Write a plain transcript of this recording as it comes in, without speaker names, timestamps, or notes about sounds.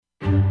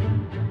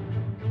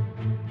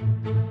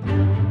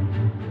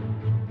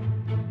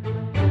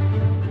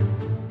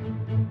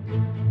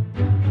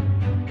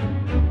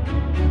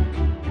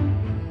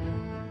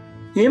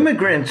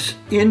Immigrants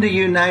in the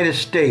United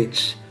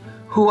States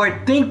who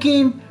are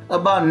thinking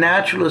about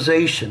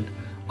naturalization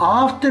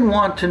often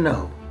want to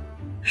know,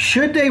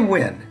 should they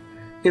win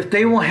if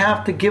they will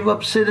have to give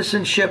up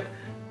citizenship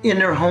in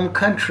their home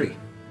country?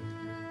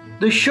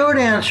 The short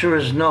answer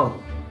is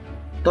no.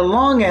 The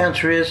long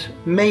answer is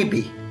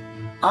maybe.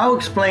 I'll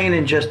explain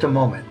in just a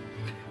moment.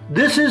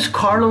 This is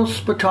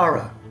Carlos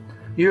Spatara.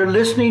 You're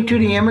listening to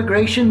the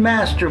Immigration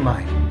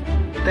Mastermind.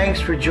 Thanks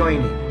for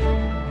joining.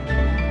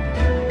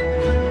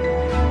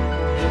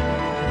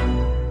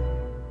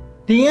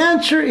 The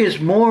answer is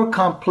more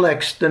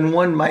complex than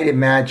one might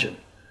imagine.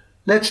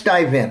 Let's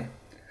dive in.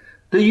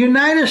 The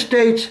United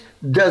States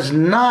does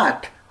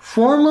not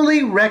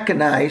formally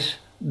recognize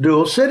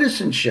dual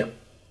citizenship.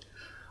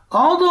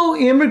 Although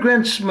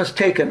immigrants must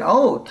take an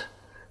oath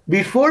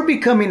before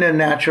becoming a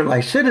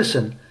naturalized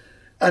citizen,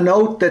 an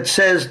oath that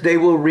says they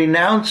will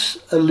renounce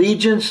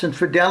allegiance and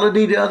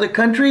fidelity to other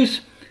countries,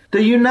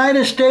 the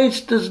United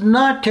States does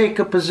not take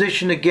a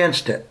position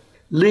against it,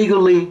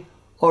 legally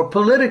or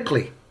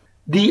politically.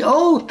 The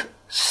oath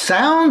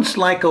sounds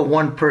like a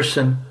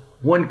one-person,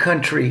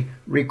 one-country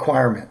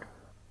requirement.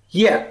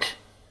 Yet,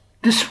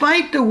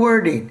 despite the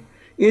wording,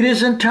 it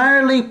is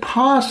entirely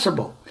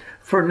possible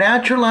for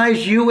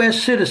naturalized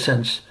U.S.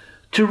 citizens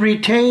to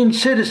retain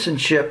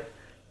citizenship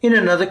in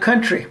another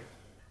country.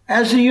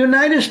 As the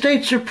United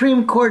States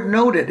Supreme Court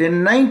noted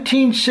in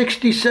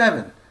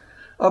 1967,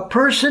 a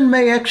person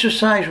may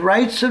exercise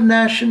rights of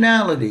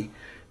nationality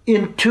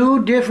in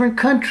two different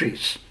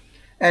countries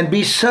and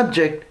be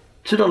subject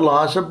to the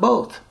laws of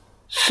both.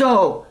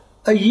 So,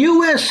 a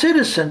U.S.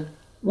 citizen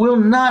will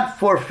not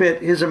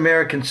forfeit his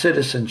American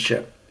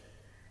citizenship,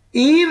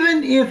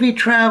 even if he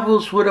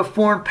travels with a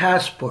foreign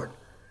passport,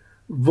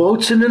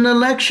 votes in an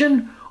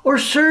election, or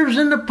serves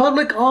in the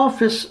public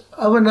office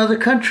of another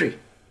country.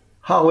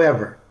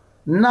 However,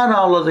 not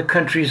all other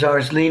countries are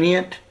as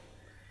lenient.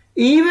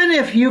 Even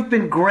if you've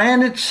been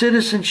granted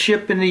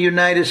citizenship in the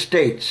United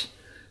States,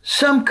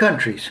 some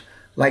countries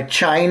like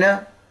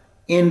China,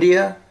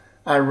 India,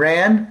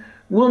 Iran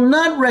will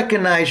not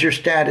recognize your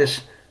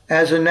status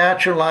as a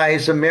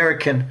naturalized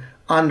American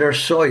on their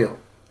soil.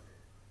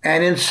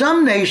 And in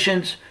some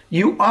nations,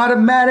 you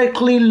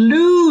automatically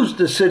lose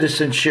the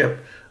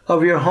citizenship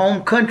of your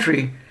home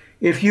country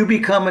if you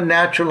become a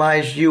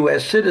naturalized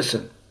U.S.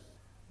 citizen.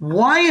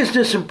 Why is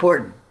this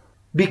important?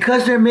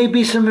 Because there may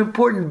be some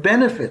important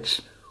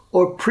benefits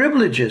or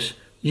privileges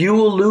you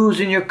will lose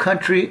in your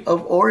country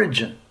of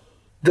origin.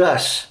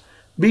 Thus,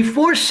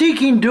 before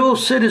seeking dual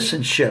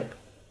citizenship,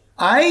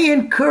 I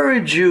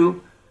encourage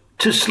you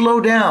to slow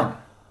down.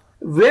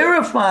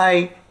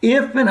 Verify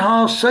if and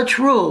how such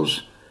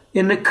rules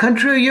in the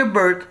country of your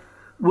birth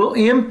will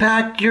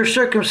impact your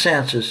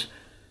circumstances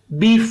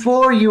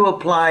before you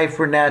apply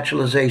for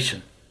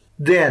naturalization.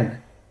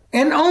 Then,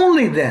 and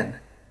only then,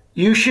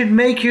 you should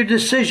make your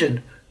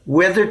decision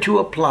whether to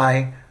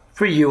apply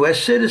for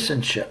U.S.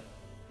 citizenship.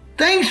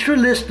 Thanks for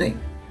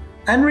listening,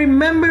 and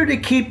remember to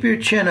keep your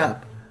chin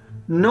up,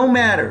 no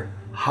matter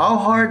how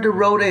hard the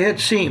road ahead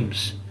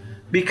seems,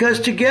 because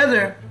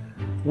together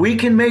we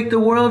can make the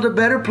world a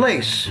better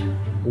place,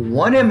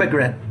 one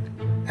immigrant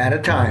at a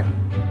time.